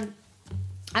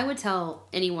 I would tell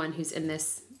anyone who's in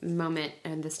this moment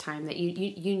and this time that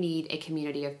you need a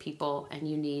community of people, and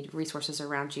you need resources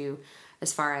around you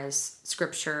as far as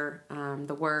scripture,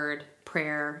 the word,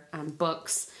 prayer,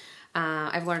 books.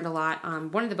 I've learned a lot.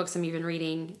 One of the books I'm even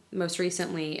reading most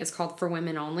recently is called For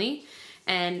Women Only.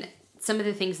 And some of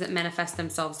the things that manifest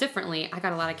themselves differently, I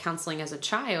got a lot of counseling as a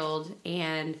child,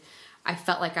 and I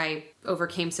felt like I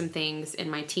overcame some things in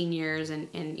my teen years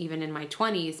and even in my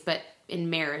 20s, but in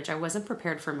marriage, I wasn't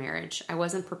prepared for marriage. I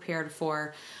wasn't prepared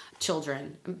for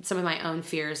children, some of my own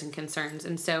fears and concerns.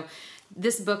 And so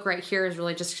this book right here is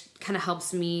really just kind of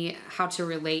helps me how to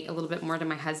relate a little bit more to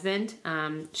my husband.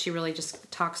 She really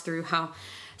just talks through how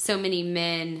so many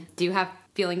men do have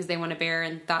feelings they want to bear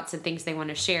and thoughts and things they want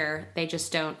to share. They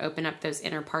just don't open up those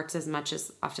inner parts as much as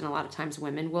often a lot of times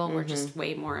women will. We're just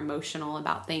way more emotional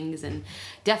about things, and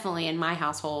definitely in my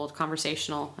household,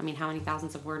 conversational. I mean, how many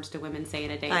thousands of words do women say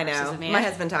in a day? I versus know. A man? My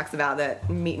husband talks about that,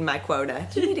 meeting my quota.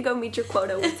 Do you need to go meet your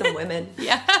quota with some women?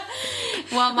 Yeah.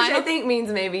 Well, Which I think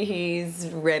means maybe he's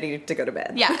ready to go to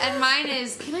bed. Yeah, and mine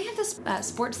is, can I have this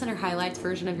Sports Center highlights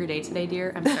version of your day today,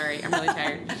 dear? I'm sorry, I'm really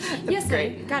tired. Yes,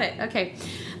 great. Got it. Okay.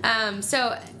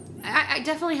 So I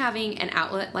definitely having an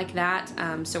outlet like that.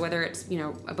 So whether it's,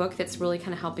 a book that's really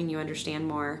kind of helping you understand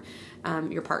more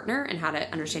your partner and how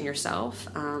to understand yourself,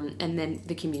 and then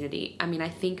the community. I mean, I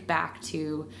think back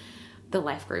to the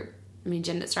life group. I mean,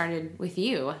 Jen, that started with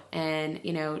you and,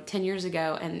 10 years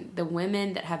ago, and the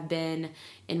women that have been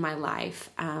in my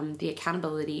life, the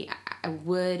accountability, I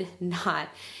would not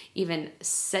even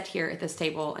sit here at this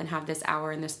table and have this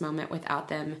hour in this moment without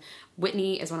them.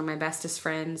 Whitney is one of my bestest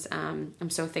friends.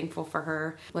 I'm so thankful for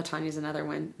her. LaTanya's another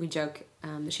one. We joke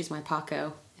that she's my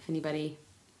Paco. If anybody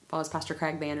follows Pastor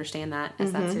Craig, they understand that,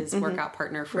 as that's his workout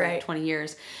partner for 20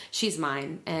 years. She's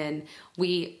mine, and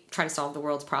we try to solve the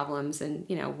world's problems and,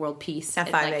 world peace at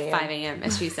like 5 a.m.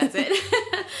 as she says it.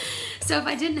 So if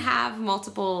I didn't have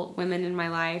multiple women in my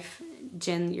life,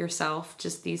 Jen, yourself,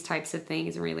 just these types of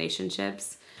things and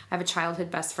relationships. I have a childhood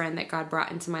best friend that God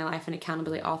brought into my life and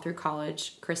accountability all through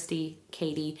college, Christy,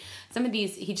 Katie. Some of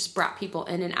these, he just brought people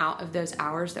in and out of those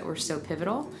hours that were so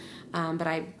pivotal. But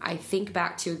I think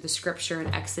back to the scripture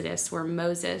in Exodus where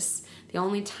Moses, the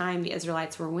only time the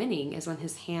Israelites were winning is when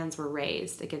his hands were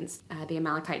raised against the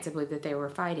Amalekites, I believe, that they were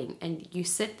fighting. And you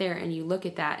sit there and you look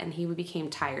at that, and he became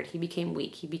tired. He became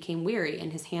weak. He became weary,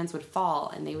 and his hands would fall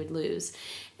and they would lose.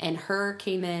 And Hur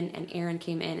came in and Aaron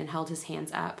came in and held his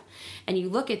hands up. And you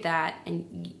look at that,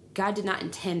 and God did not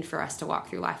intend for us to walk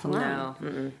through life alone.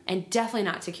 No. And definitely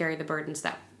not to carry the burdens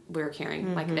that we're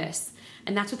carrying like this.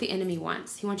 And that's what the enemy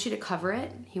wants. He wants you to cover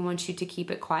it. He wants you to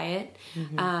keep it quiet.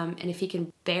 And if he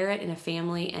can bear it in a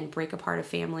family and break apart a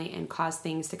family and cause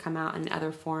things to come out in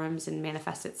other forums and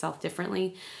manifest itself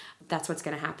differently, that's what's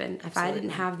going to happen. Absolutely. If I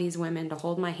didn't have these women to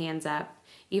hold my hands up,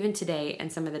 even today, in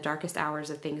some of the darkest hours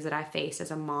of things that I face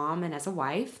as a mom and as a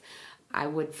wife, I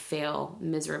would fail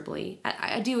miserably.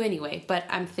 I do anyway, but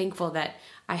I'm thankful that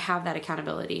I have that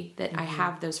accountability, that I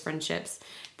have those friendships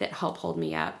that help hold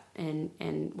me up,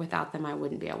 and without them, I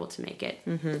wouldn't be able to make it.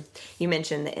 You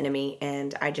mentioned the enemy,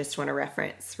 and I just want to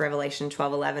reference Revelation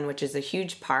 12:11, which is a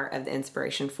huge part of the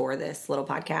inspiration for this little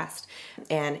podcast.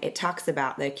 And it talks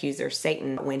about the accuser,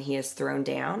 Satan, when he is thrown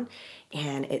down.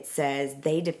 And it says,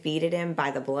 they defeated him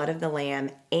by the blood of the Lamb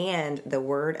and the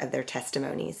word of their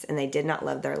testimonies. And they did not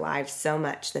love their lives so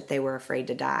much that they were afraid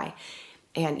to die.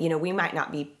 And, we might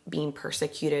not be being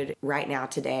persecuted right now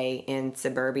today in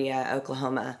suburbia,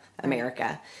 Oklahoma,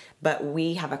 America, but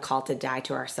we have a call to die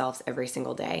to ourselves every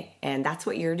single day. And that's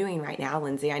what you're doing right now,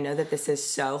 Lindsay. I know that this is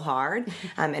so hard.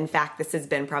 In fact, this has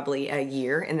been probably a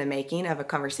year in the making of a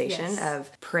conversation of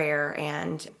prayer,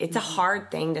 and it's a hard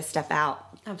thing to step out.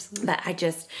 Absolutely.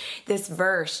 But this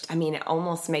verse, it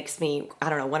almost makes me,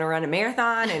 want to run a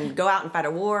marathon and go out and fight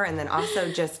a war, and then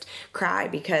also just cry,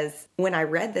 because when I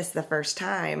read this the first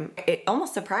time, it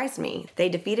almost surprised me. They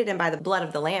defeated him by the blood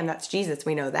of the Lamb. That's Jesus.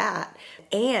 We know that.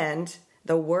 And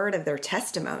the word of their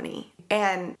testimony.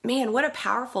 And man, what a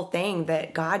powerful thing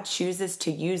that God chooses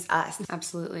to use us.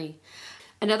 Absolutely.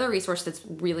 Another resource that's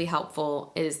really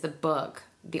helpful is the book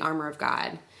The Armor of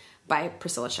God by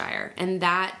Priscilla Shirer. And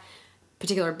that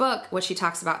particular book, what she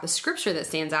talks about, the scripture that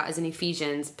stands out is in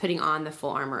Ephesians, putting on the full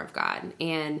armor of God.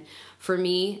 And for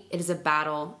me, it is a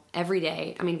battle every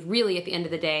day. I mean, really, at the end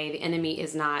of the day, the enemy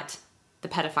is not the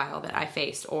pedophile that I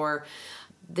faced, or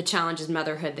the challenges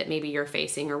motherhood that maybe you're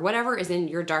facing, or whatever is in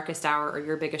your darkest hour or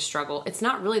your biggest struggle. It's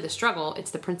not really the struggle,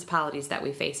 it's the principalities that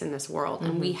we face in this world.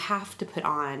 And we have to put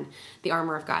on the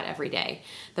armor of God every day,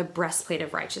 the breastplate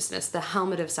of righteousness, the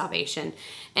helmet of salvation.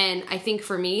 And I think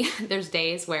for me, there's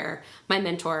days where my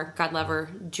mentor, God love her,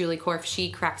 Julie Korf,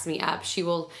 she cracks me up. She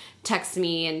will text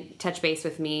me and touch base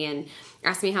with me and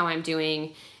ask me how I'm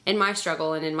doing in my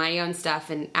struggle and in my own stuff,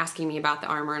 and asking me about the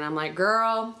armor. And I'm like,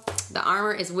 girl, the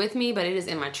armor is with me, but it is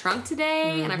in my trunk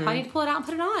today, and I probably need to pull it out and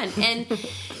put it on.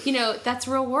 And, that's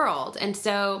real world. And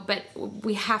so, but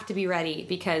we have to be ready,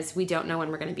 because we don't know when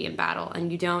we're going to be in battle,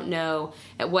 and you don't know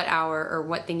at what hour or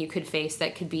what thing you could face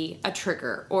that could be a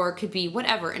trigger, or it could be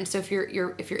whatever. And so if you're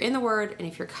in the Word, and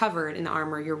if you're covered in the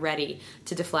armor, you're ready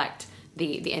to deflect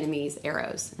the enemy's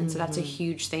arrows. And so that's a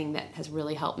huge thing that has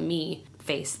really helped me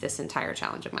face this entire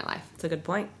challenge of my life. That's a good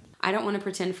point. I don't want to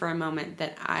pretend for a moment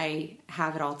that I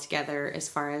have it all together as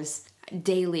far as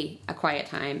daily a quiet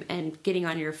time and getting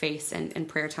on your face and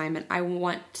prayer time. And I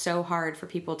want so hard for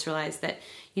people to realize that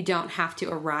you don't have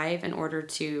to arrive in order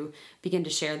to begin to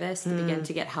share this, to begin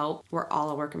to get help. We're all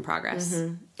a work in progress.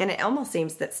 And it almost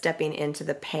seems that stepping into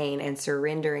the pain and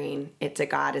surrendering it to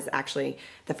God is actually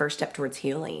the first step towards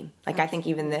healing. Like, I think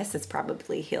even this is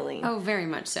probably healing. Oh, very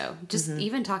much so. Just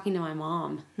even talking to my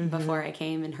mom before I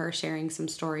came, and her sharing some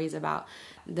stories about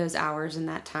those hours and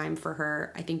that time for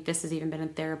her. I think this has even been a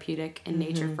therapeutic in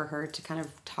nature for her to kind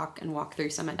of talk and walk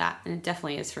through some of that. And it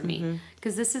definitely is for me,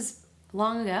 because this is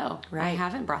long ago. Right. I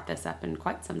haven't brought this up in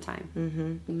quite some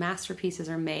time. Masterpieces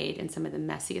are made in some of the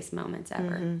messiest moments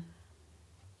ever.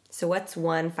 So what's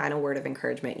one final word of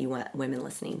encouragement you want women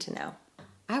listening to know?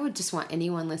 I would just want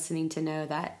anyone listening to know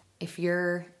that if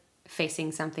you're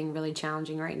facing something really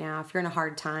challenging right now, if you're in a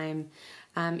hard time,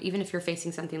 even if you're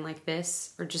facing something like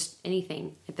this, or just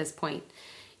anything at this point,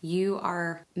 you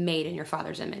are made in your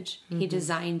Father's image. He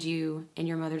designed you in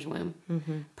your mother's womb,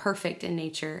 perfect in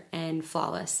nature and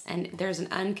flawless. And there's an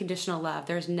unconditional love.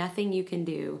 There's nothing you can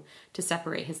do to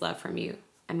separate his love from you.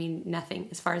 I mean, nothing.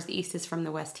 As far as the east is from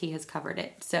the west, he has covered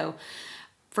it. So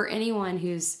for anyone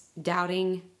who's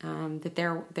doubting that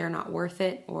they're not worth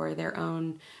it, or their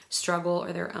own struggle,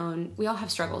 or their own, we all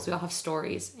have struggles, we all have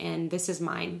stories, and this is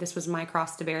mine. This was my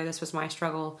cross to bear. This was my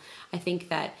struggle. I think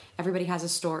that everybody has a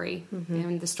story,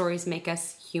 and the stories make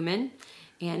us human.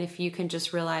 And if you can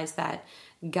just realize that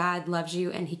God loves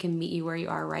you and he can meet you where you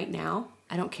are right now,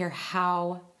 I don't care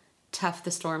how tough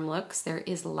the storm looks, there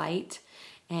is light.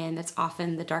 And that's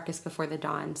often the darkest before the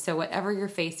dawn. So whatever you're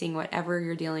facing, whatever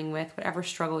you're dealing with, whatever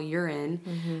struggle you're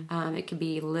in, it could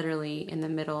be literally in the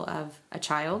middle of a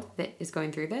child that is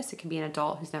going through this. It could be an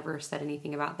adult who's never said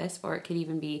anything about this, or it could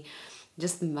even be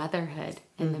just motherhood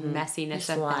and the messiness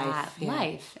just of life. that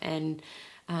life. And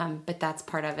but that's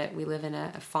part of it. We live in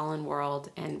a fallen world,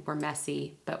 and we're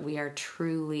messy, but we are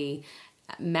truly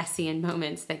messy in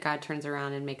moments that God turns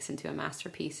around and makes into a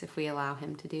masterpiece if we allow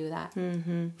him to do that.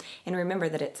 And remember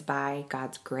that it's by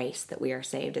God's grace that we are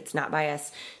saved. It's not by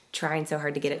us trying so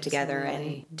hard to get it together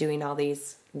and doing all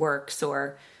these works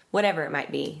or whatever it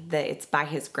might be, that it's by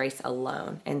his grace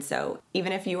alone. And so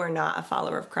even if you are not a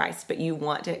follower of Christ, but you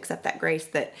want to accept that grace,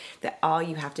 that all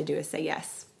you have to do is say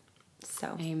yes.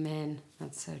 So amen.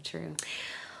 That's so true.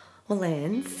 Well,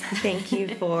 Linz, thank you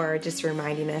for just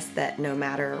reminding us that no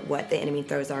matter what the enemy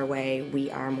throws our way, we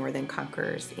are more than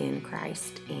conquerors in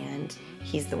Christ, and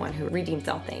he's the one who redeems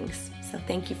all things. So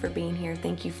thank you for being here.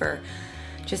 Thank you for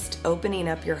just opening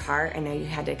up your heart. I know you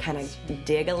had to kind of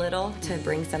dig a little to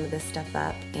bring some of this stuff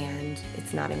up, and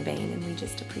it's not in vain, and we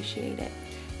just appreciate it.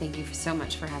 Thank you so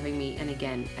much for having me. And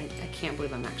again, I can't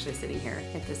believe I'm actually sitting here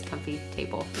at this comfy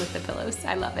table with the pillows.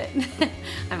 I love it.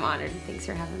 I'm honored. Thanks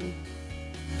for having me.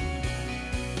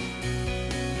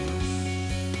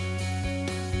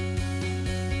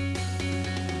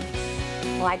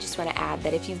 Well, I just want to add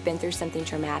that if you've been through something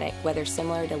traumatic, whether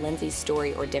similar to Lindsay's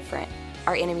story or different,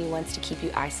 our enemy wants to keep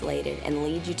you isolated and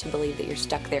lead you to believe that you're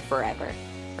stuck there forever,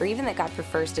 or even that God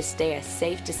prefers to stay a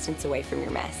safe distance away from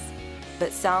your mess.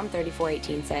 But Psalm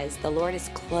 34:18 says, "The Lord is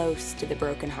close to the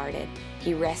brokenhearted.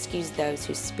 He rescues those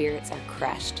whose spirits are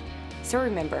crushed." So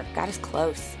remember, God is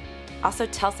close. Also,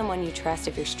 tell someone you trust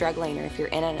if you're struggling or if you're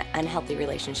in an unhealthy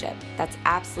relationship. That's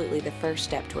absolutely the first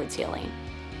step towards healing.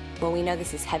 Well, we know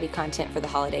this is heavy content for the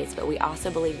holidays, but we also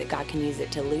believe that God can use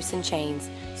it to loosen chains,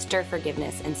 stir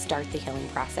forgiveness, and start the healing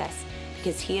process,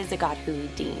 because he is a God who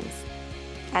redeems.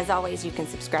 As always, you can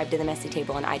subscribe to The Messy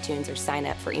Table on iTunes or sign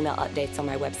up for email updates on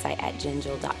my website at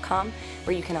jenjul.com,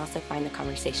 where you can also find the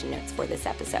conversation notes for this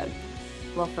episode.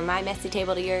 Well, from my messy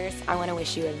table to yours, I want to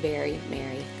wish you a very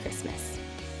Merry Christmas.